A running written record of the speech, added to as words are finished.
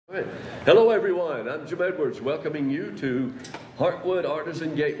All right. Hello everyone, I'm Jim Edwards welcoming you to Heartwood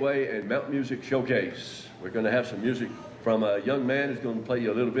Artisan Gateway and Mount Music Showcase. We're going to have some music from a young man who's going to play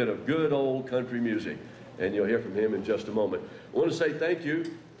you a little bit of good old country music, and you'll hear from him in just a moment. I want to say thank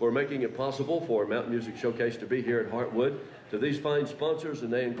you for making it possible for Mount Music Showcase to be here at Heartwood. To these fine sponsors,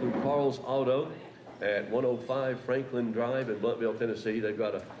 and they include Carl's Auto at 105 Franklin Drive in Bluntville, Tennessee. They've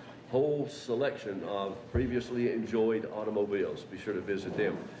got a whole selection of previously enjoyed automobiles. Be sure to visit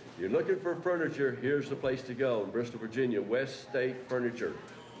them. You're looking for furniture, here's the place to go. In Bristol, Virginia, West State Furniture.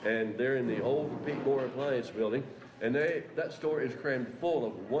 And they're in the old Pete Moore Appliance Building. And that store is crammed full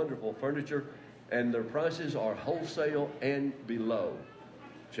of wonderful furniture, and their prices are wholesale and below.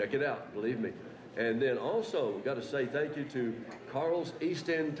 Check it out, believe me. And then also, we've got to say thank you to Carl's East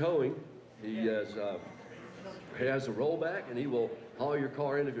End Towing. He has a rollback, and he will haul your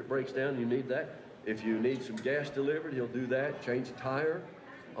car in if it breaks down and you need that. If you need some gas delivered, he'll do that, change a tire.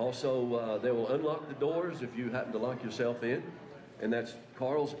 Also, they will unlock the doors if you happen to lock yourself in. And that's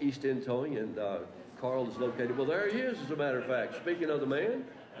Carl's East End Towing, and Carl is located, well, there he is, as a matter of fact. Speaking of the man,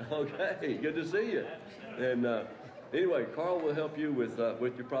 okay, good to see you. And anyway, Carl will help you with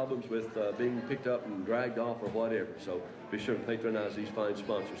your problems with being picked up and dragged off or whatever. So be sure to patronize these fine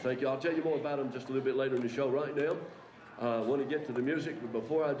sponsors. Thank you. I'll tell you more about them just a little bit later in the show. Right now, I want to get to the music, but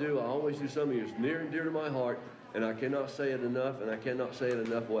before I do, I always do something that's near and dear to my heart, and I cannot say it enough, and I cannot say it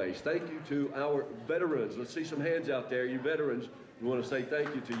enough ways. Thank you to our veterans. Let's see some hands out there. You veterans, we want to say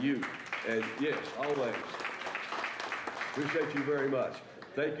thank you to you. And yes, always. Appreciate you very much.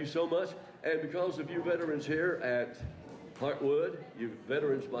 Thank you so much. And because of you veterans here at Heartwood, you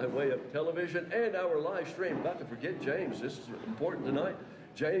veterans by way of television and our live stream. About to forget James. This is important tonight.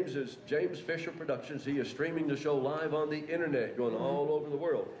 James is James Fisher Productions. He is streaming the show live on the internet, going all over the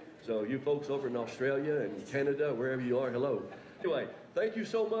world. So you folks over in Australia and Canada, wherever you are, hello. Anyway, thank you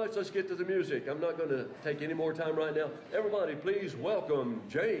so much. Let's get to the music. I'm not going to take any more time right now. Everybody, please welcome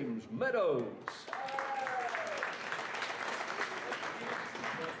James Meadows.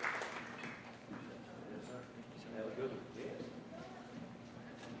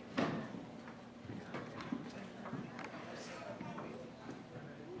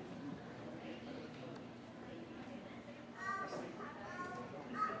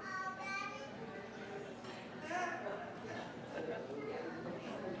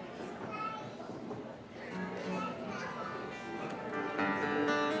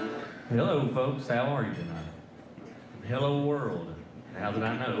 Hello, folks. How are you tonight? Hello, world. How did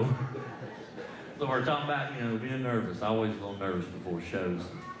I know? So we're talking about, being nervous. I always a little nervous before shows.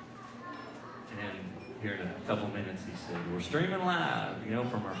 And here in a couple of minutes, he said, we're streaming live,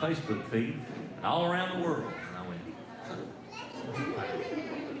 from our Facebook feed and all around the world. And I went,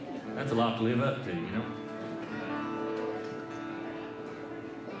 that's a lot to live up to,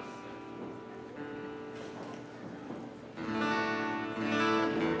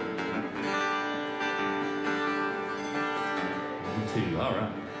 All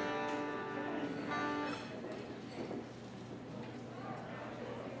right.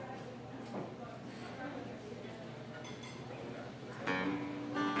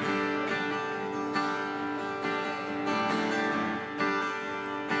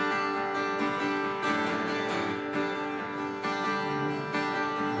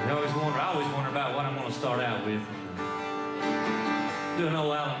 I always wonder about what I'm going to start out with. Do an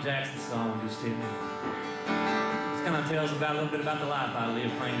old Alan Jackson song, just hit me. Kind of tells about a little bit about the life I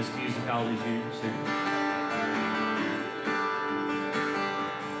lived playing this music all these years.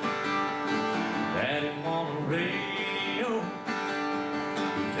 Daddy on the radio,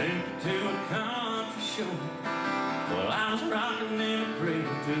 take you to a country show. Well, I was rocking in a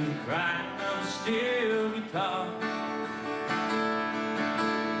cradle to the crying of a steel guitar.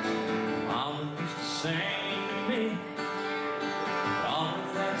 Mama used to sing to me all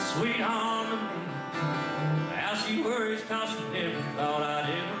of that sweet harmony. She worries 'cause she never thought I'd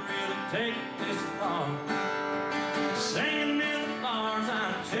ever really take it this far. Singing in the bars,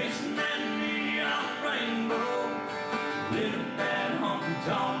 I'm chasing that neon rainbow, living that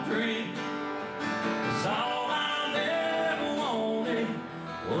honky-tonk dream. 'Cause all I ever wanted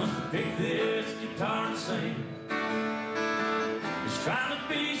was to pick this guitar and sing. Just trying to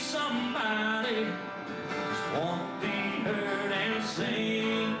be somebody, just want to be heard and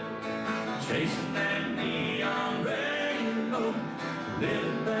sing. Chasing that neon rainbow,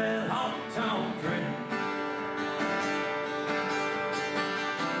 living that honky-tonk dream.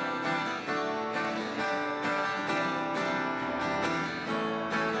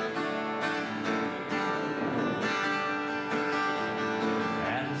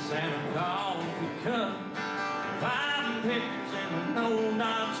 At the Santa Coffee Cup, 5 pictures in an old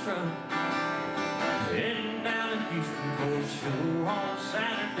Dodge truck.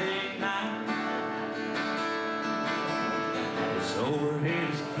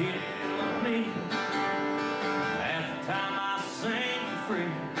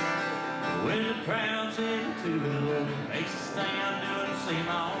 free. When the crowd's into it, Lord, it makes this thing I'm doing seem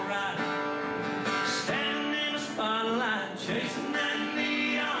alright. Standing in the spotlight, chasing that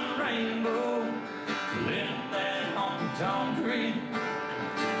neon rainbow, living that honky-tonk dream.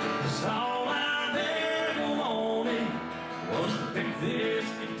 'Cause all I've ever wanted was to pick this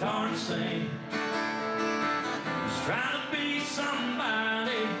guitar and sing. Just trying to be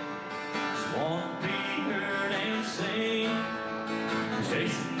somebody, just want to be heard and sing.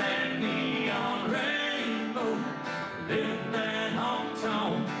 Chasing that neon rainbow, living that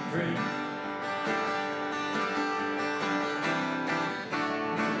honky-tonk dream.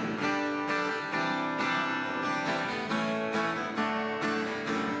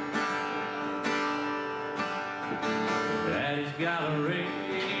 Daddy's got a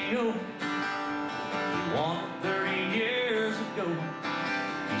radio, he won 30 years ago.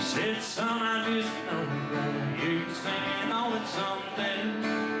 He said, son, I just know I'm gonna hear you singing on it someday.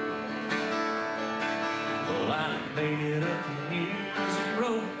 Well, I made it up the music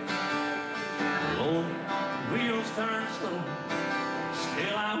road. Lord, the wheels turn slow.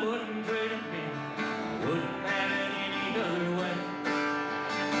 Still, I wouldn't trade them in. I wouldn't have it any other way.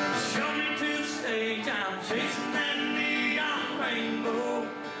 Show me to the stage, I'm chasing that neon rainbow,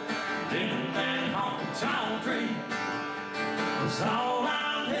 living that honky-tonk dream. 'Cause all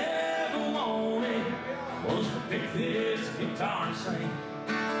I've ever wanted was to pick this guitar and sing.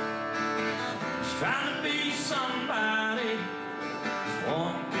 Just trying to be somebody, just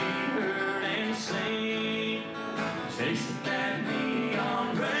want to be heard and sing. Chasing that neon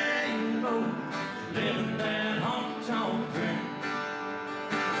rainbow, living that honky-tonk dream.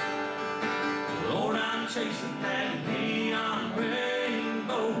 Lord, I'm chasing that neon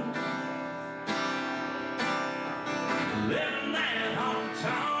rainbow, living that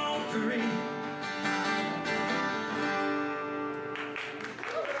honky-tonk dream.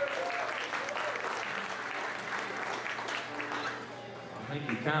 Thank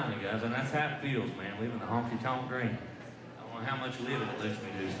you kindly, guys, and that's how it feels, man, living the honky-tonk dream. I don't know how much living it lets me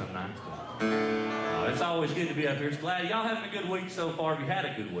do some nights, but it's always good to be up here. It's glad y'all having a good week so far. Have you had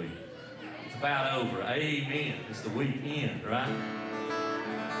a good week? It's about over. Amen. It's the weekend, right?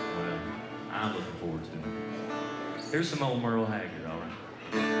 Well, I'm looking forward to it. Here's some old Merle Haggard, all right?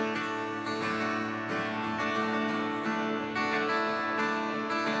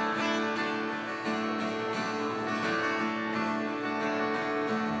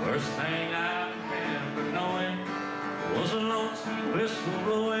 First thing I remember knowing was a lonesome whistle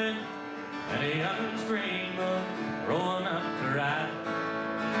blowing and a young stream of rolling up to ride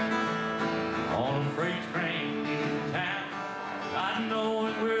on a freight train in town, not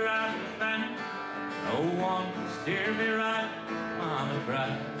knowing where I was bound. No one could steer me right, Mama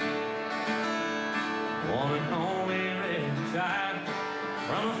cried. One and only red child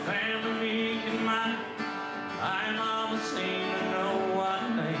from a family meek and mighty. My mama seemed to know what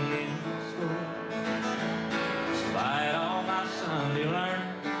lay in store. Despite all my Sunday learning,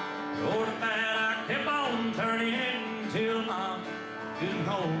 toward the bad I kept on turning until Mom couldn't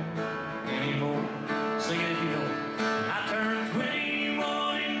hold anymore. Sing it if you know it. I turned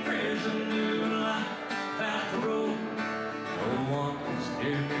 21 in prison, doing life out the road. No one could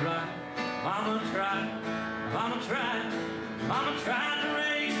steer me right. Mama tried, Mama tried, Mama tried to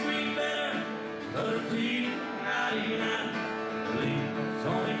raise me better, but her pleading 99 leaves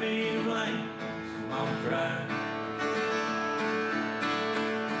only me to blame. So Mama tried.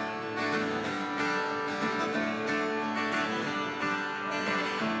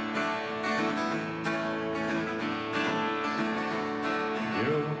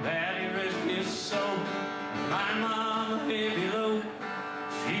 Your daddy rest his soul, my mama heavy load.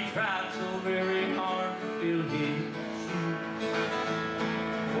 She tried so very hard to fill his shoes,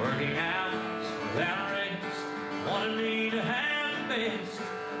 working hours without rest, wanted me to have the best.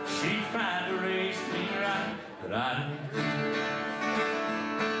 She tried to raise me right, but I didn't feel.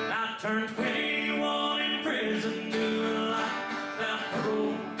 I turned 21 in prison, doing life without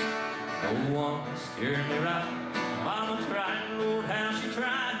parole. No one could steer me right. Mama tried, Lord, how she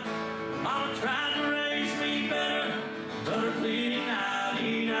tried. Mama tried to raise me better, but her pleading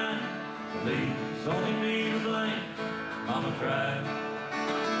 99 leaves only me to blame. Mama tried.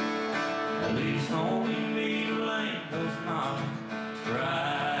 At least only me to blame, 'cause Mama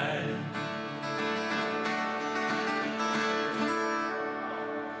tried.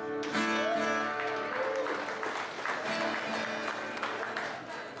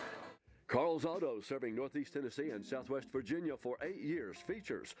 Carl Carl's Auto, serving Northeast Tennessee and Southwest Virginia for 8 years,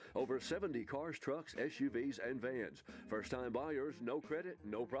 features over 70 cars, trucks, SUVs, and vans. First-time buyers, no credit,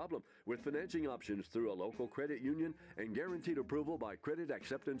 no problem, with financing options through a local credit union and guaranteed approval by Credit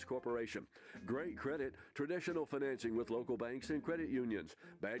Acceptance Corporation. Great credit, traditional financing with local banks and credit unions.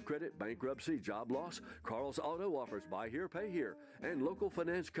 Bad credit, bankruptcy, job loss, Carl's Auto offers buy here, pay here, and local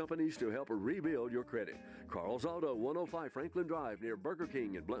finance companies to help rebuild your credit. Carl's Auto, 105 Franklin Drive near Burger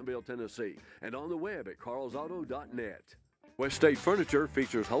King in Bluntville, Tennessee, and on the web at carlsauto.net. West State Furniture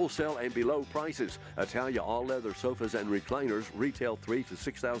features wholesale and below prices. Italia all-leather sofas and recliners retail $3,000 to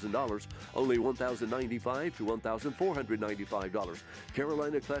 $6,000, only $1,095 to $1,495.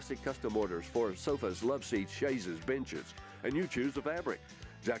 Carolina Classic custom orders for sofas, love seats, chaises, benches, and you choose the fabric.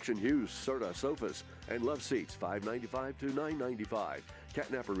 Jackson Hughes Serta sofas and love seats, $595 to $995.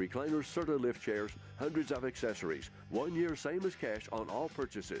 Catnapper recliners, Serta lift chairs, hundreds of accessories. 1 year same as cash on all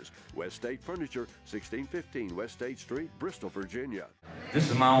purchases. West State Furniture, 1615 West State Street, Bristol, Virginia. This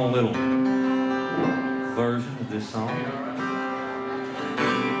is my own little version of this song.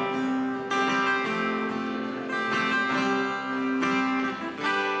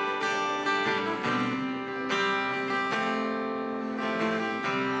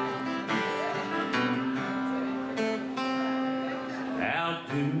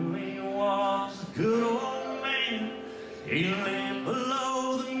 Dewey was a good old man. He lived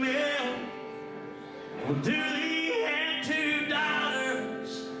below the mill. Well, Dewey had 2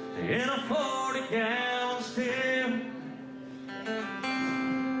 daughters and a 40-gallon still.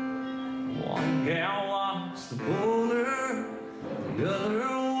 One gal walks the boiler, the other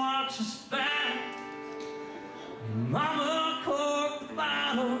watches back. Mama corked the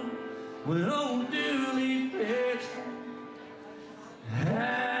bottle when old Dewey fixed it.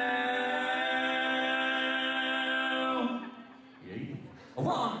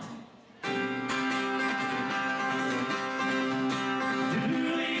 One.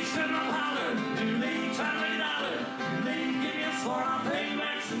 Dooley said no holler, Dooley try me dollar, Dooley give me a score, I'll pay you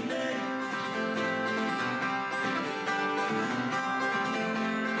back someday.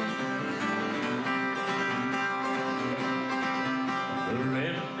 The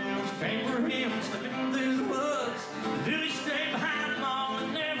revenues came for him, slipping through the woods. Dooley stayed behind them all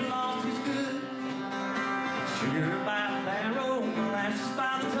and never lost his good. Sugar by the barrel, molasses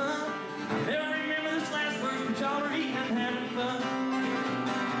by the ton. I never remember this last verse, but y'all are eating and having fun.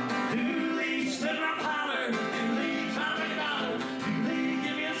 Dooley stood up holler, Dooley try to make a dollar, Dooley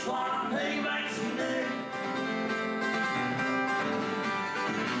give me a swat, I'll pay you back someday.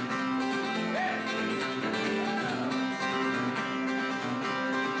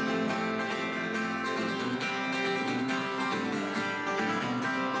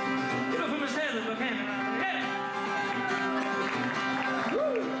 Get up from his head if I can.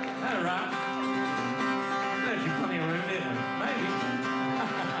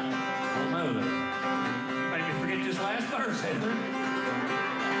 Last verse, Heather.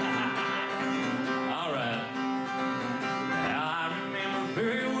 All right. Now I remember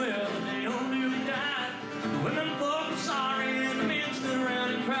very well the day old Dooley died. The women folk were sorry and the men stood around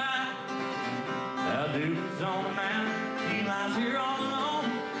and cried. Now Dooley's on the mountain, he lies here all alone.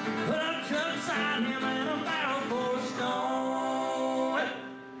 Put a jug beside him and a barrel for a stone.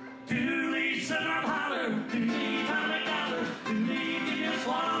 Dooley said I'm holler, Dooley try to make dollar, Dooley give me a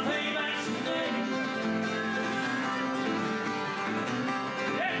swat, I'll pay you back someday.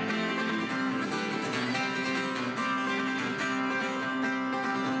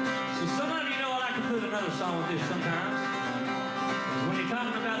 Another song with this sometimes. When you're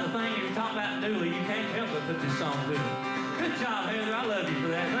talking about the thing you're talking about Dooley, you can't help but put this song to it. Good job, Heather. I love you for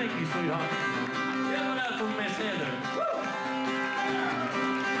that. Thank you, sweetheart. Give it up for Miss Heather. Woo!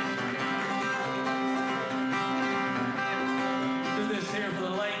 Do this here for the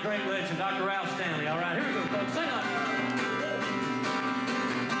late, great legend, Dr. Ralph Stanley. All right, here we go, folks. Sing on.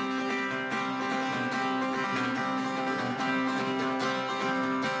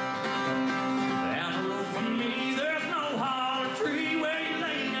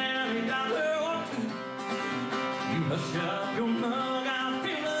 Shove your mug, I'll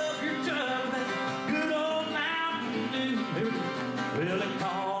fill up your jug. That good old Mountain Dew. Well, they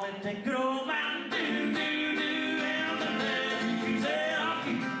call it that good old Mountain Dew, and the man you say I'll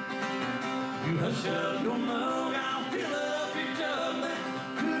keep. You hush up your mug, I'll fill up your jug. That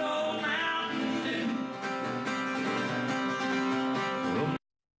good old Mountain Dew. Well,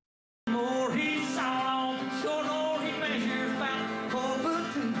 more he saw on the shore, Lord, he measures about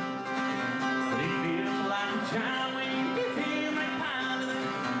 4'2". But he feels like a giant.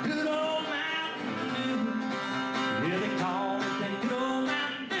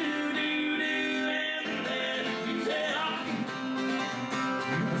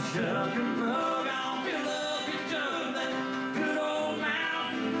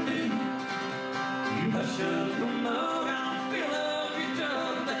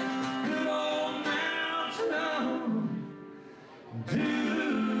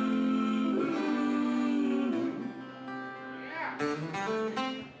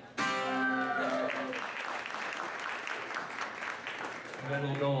 that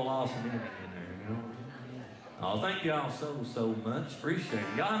little Doyle Lawson in there, you know. Oh, thank you all so much. Appreciate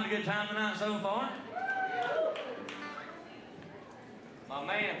it. Y'all having a good time tonight so far? My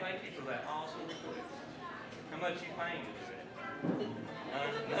man, thank you for that awesome request. How much you paying today?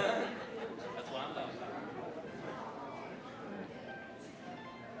 That's what I'm talking about.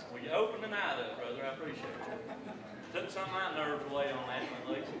 Well, you opened the night up, brother. I appreciate it. Took some of my nerves away on that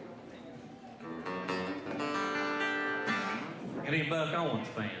one, Lisa. Got any Buck Owens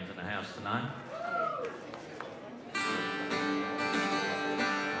fans in the house tonight?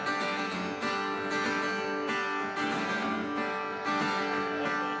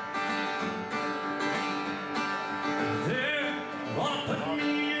 They're gonna put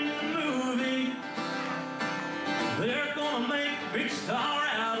me in the movie. They're gonna make a big star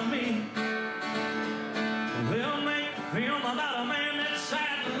out of me. They'll make a film about a man that's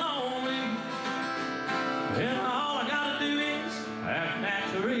sad and lonely. And all I gotta do is act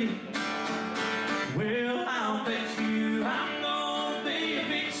naturally. Well, I'll bet you I'm gonna be a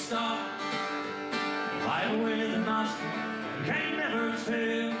big star. Right with an Oscar, you can't never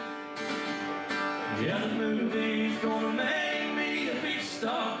tell. Yeah, the movie's gonna make me a big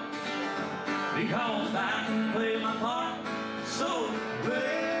star because I can play my part so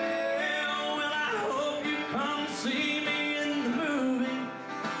well. Well, I hope you come see me in the movie,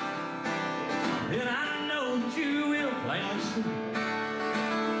 and I know that you will plainly see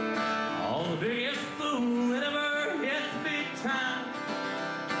all the biggest fool that ever hit the big time.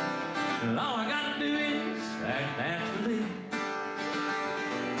 And all I gotta do is act naturally.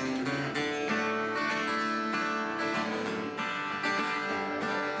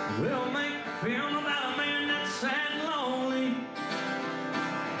 We'll make a film about a man that's sad and lonely.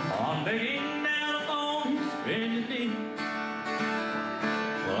 I'm begging down upon his bended knee.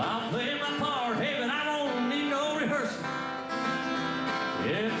 Well, I'll play my part, hey, but I won't need no rehearsal.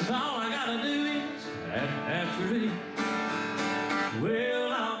 It's all I gotta do is act naturally.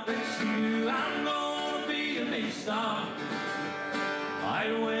 Well, I'll bet you I'm gonna be a big star. I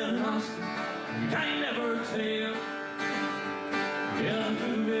will an Oscar, you can't never tell. Yeah, the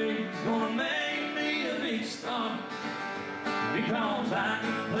movie's gonna make me a big star because I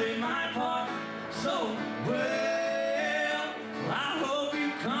can play my part so well. I hope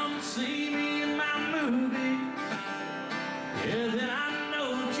you come see me in my movie. Yeah, then I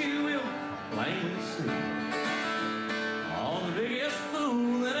know that you will plainly see all the biggest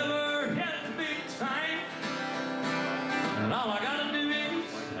fool that ever hit the big time. And all I gotta do is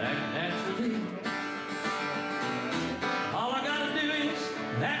act naturally. All I gotta do is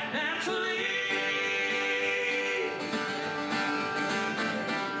act naturally.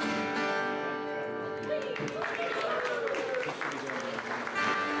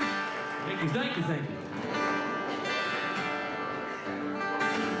 Thank you, thank you, thank you.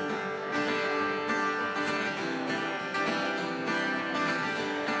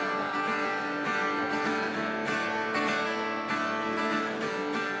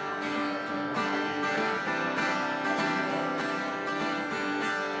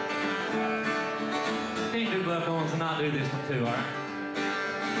 Can't do Buck Owens and not do this one too, all right?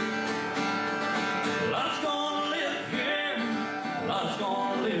 Love's gonna live here. Love's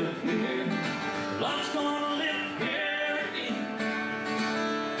gonna live here. Love's gonna live here again.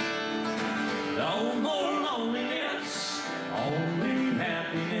 No more loneliness, only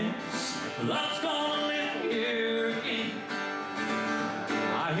happiness. Love's gonna live here again.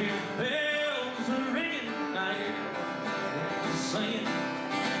 I hear bells ringing, I hear singing.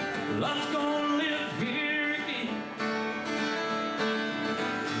 Love's gonna live here again.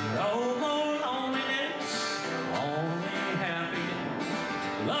 No more loneliness, only happiness.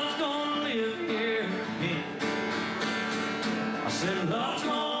 Love's gonna live here again. I said love's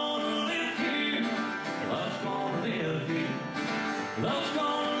gonna live here. Love's gonna live here. Love's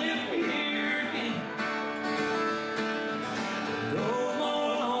gonna live here again. No more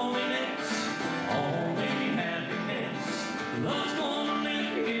loneliness, only happiness. Love's gonna live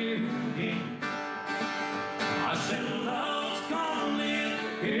here again. I said love's gonna live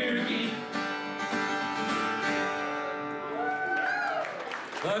here again.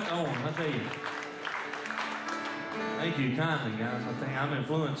 Buck Owens, I tell you. Thank you kindly, guys. I think I'm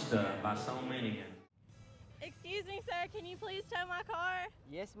influenced by so many. Excuse me, sir, can you please tow my car?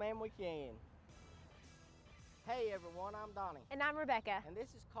 Yes, ma'am, we can. Hey, everyone, I'm Donnie. And I'm Rebecca. And this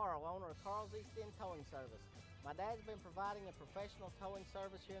is Carl, owner of Carl's East End Towing Service. My dad's been providing a professional towing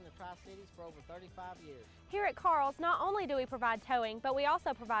service here in the Tri-Cities for over 35 years. Here at Carl's, not only do we provide towing, but we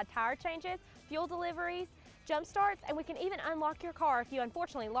also provide tire changes, fuel deliveries, jump starts, and we can even unlock your car if you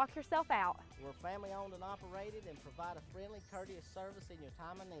unfortunately lock yourself out. We're family owned and operated and provide a friendly, courteous service in your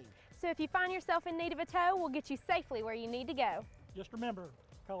time of need. So if you find yourself in need of a tow, we'll get you safely where you need to go. Just remember,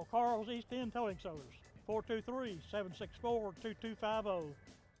 call Carl's East End Towing Service, 423-764-2250.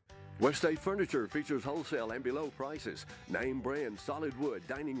 Weststate Furniture features wholesale and below prices. Name brand solid wood,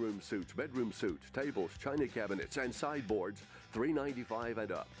 dining room suits, bedroom suits, tables, china cabinets, and sideboards, $395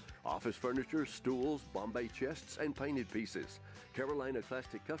 and up. Office furniture, stools, Bombay chests, and painted pieces. Carolina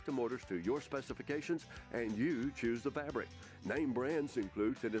Classic custom orders to your specifications, and you choose the fabric. Name brands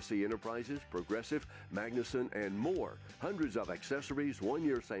include Tennessee Enterprises, Progressive, Magnuson, and more. Hundreds of accessories, 1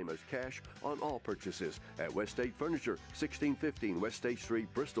 year same as cash on all purchases at Weststate Furniture, 1615 West State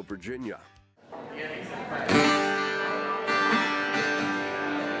Street, Bristol, Virginia.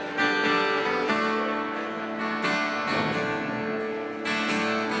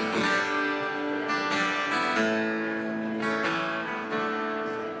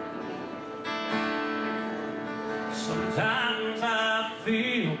 Sometimes I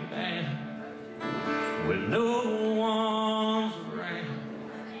feel bad when no one's around.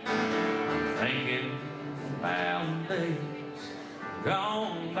 I'm thinking about the days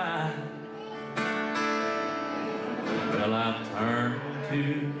gone by. Well, I've turned to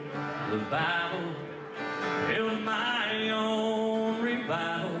the Bible, held my own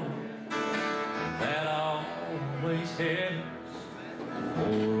revival. That always helps for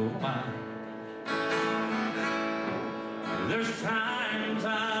a while. There's times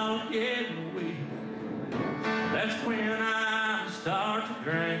I'll get weak. That's when I start to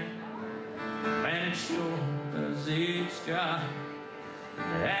drink. Man, it sure does its job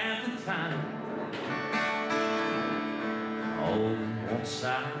at the time. Oh, once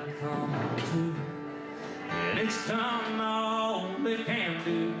I come to, and it's done all it can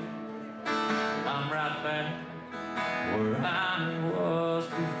do, I'm right back where I was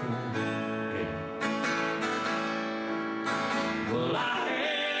before. Well, I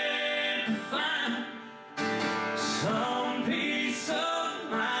had to find some peace of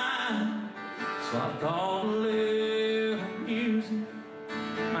mind, so I thought a little music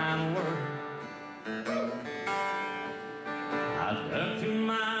might work. I dug through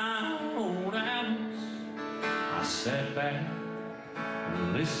my old albums, I sat back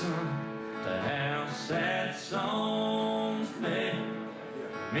and listened to how sad songs made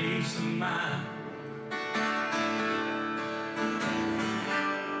me smile.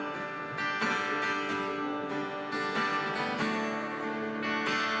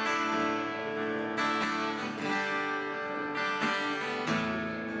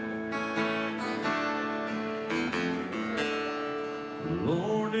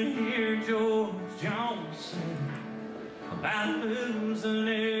 Lord, to hear George Jones sing about losing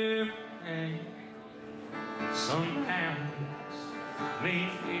everything somehow makes me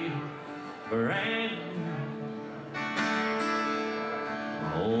feel brand new.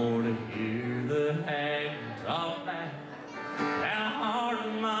 Oh, to hear the hag talk back how hard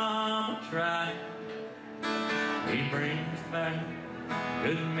Mama tried, he brings back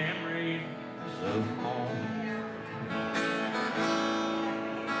good memories of home.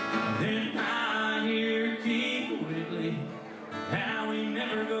 Then I hear Keith Whitley, how he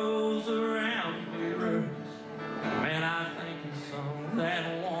never goes around mirrors. Man, I think he sung that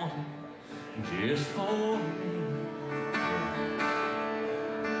one just for me.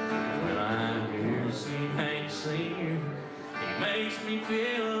 When I hear some Hank Sr., he makes me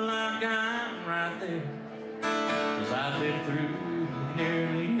feel like I'm right there, 'cause I've lived through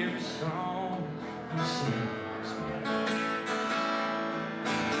nearly every song he sings.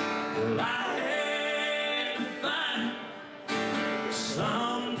 Well, I had to find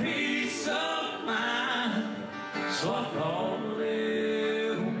some peace of mind, so I thought a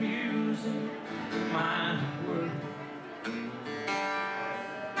little music might work.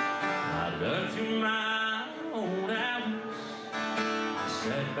 I dug through my old albums, I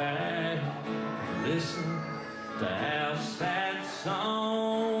sat back and listened to how sad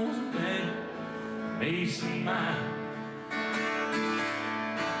songs make me smile.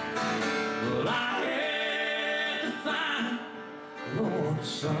 Well, I had to find, Lord,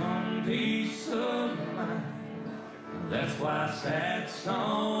 some peace of mind. That's why sad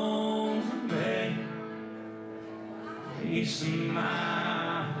songs make me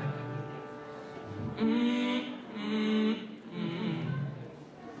smile.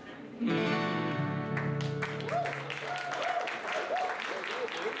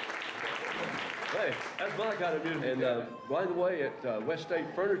 Hey, that's my kind of music. And by the way, at West State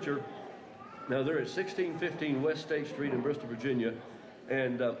Furniture, now they're at 1615 West State Street in Bristol, Virginia,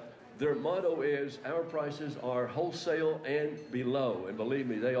 and Their motto is, our prices are wholesale and below, and believe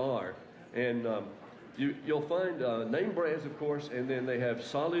me, they are. And you'll find name brands, of course, and then they have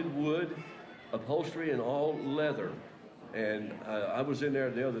solid wood, upholstery, and all leather. And I was in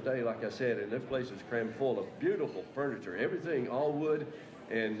there the other day, like I said, and this place is crammed full of beautiful furniture, everything all wood.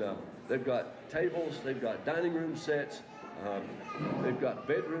 And they've got tables, they've got dining room sets, they've got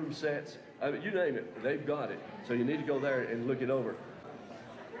bedroom sets. I mean, you name it, they've got it. So you need to go there and look it over.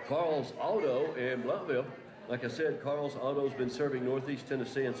 Carl's Auto in Blounteville. Like I said, Carl's Auto's been serving Northeast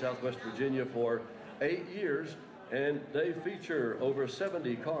Tennessee and Southwest Virginia for 8 years, and they feature over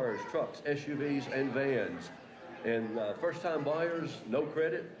 70 cars, trucks, SUVs, and vans. And first-time buyers, no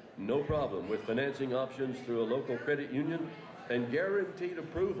credit, no problem, with financing options through a local credit union and guaranteed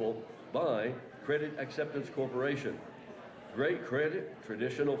approval by Credit Acceptance Corporation. Great credit,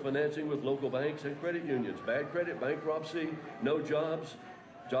 traditional financing with local banks and credit unions. Bad credit, bankruptcy, no jobs,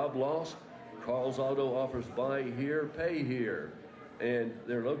 job loss. Carl's Auto offers buy here, pay here. And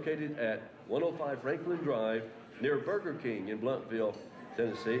they're located at 105 Franklin Drive near Burger King in Blounteville,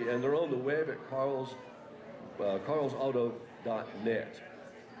 Tennessee. And they're on the web at carlsauto.net.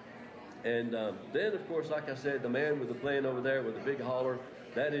 And then, of course, like I said, the man with the plane over there with the big holler,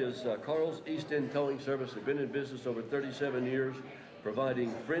 that is Carl's East End Towing Service. They've been in business over 37 years,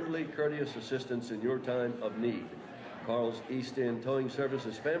 providing friendly, courteous assistance in your time of need. Carl's East End Towing Service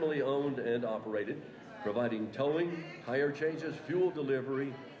is family owned and operated, providing towing, tire changes, fuel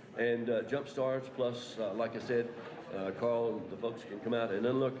delivery, and jump starts. Plus, like I said, Carl and the folks can come out and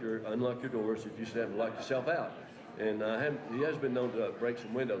unlock your doors if you haven't locked yourself out. And he has been known to break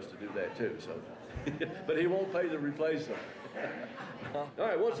some windows to do that too. So, but he won't pay to replace them. All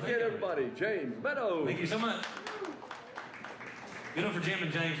right, once again, everybody, James Meadows. Thank you so much. You know, for Jim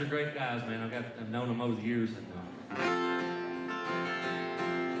and James are great guys, man. I've known them over the years. And,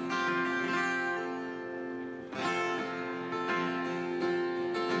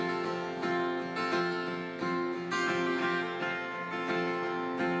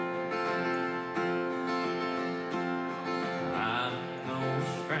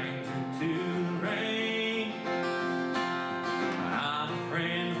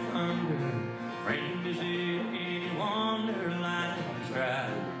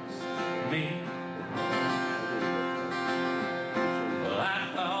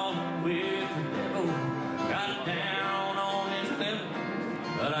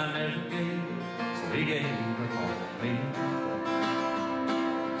 he gave up on me.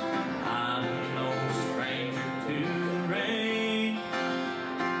 I'm no stranger to rain.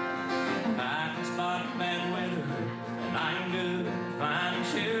 I can spot bad weather, and I'm good at finding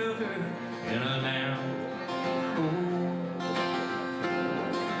shelter in a down.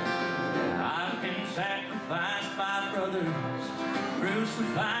 I've been sacrificed by brothers,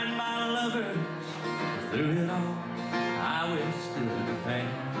 crucified by lovers. Through it all, I withstood the pain.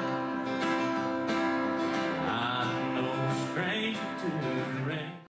 Stranger to the rain.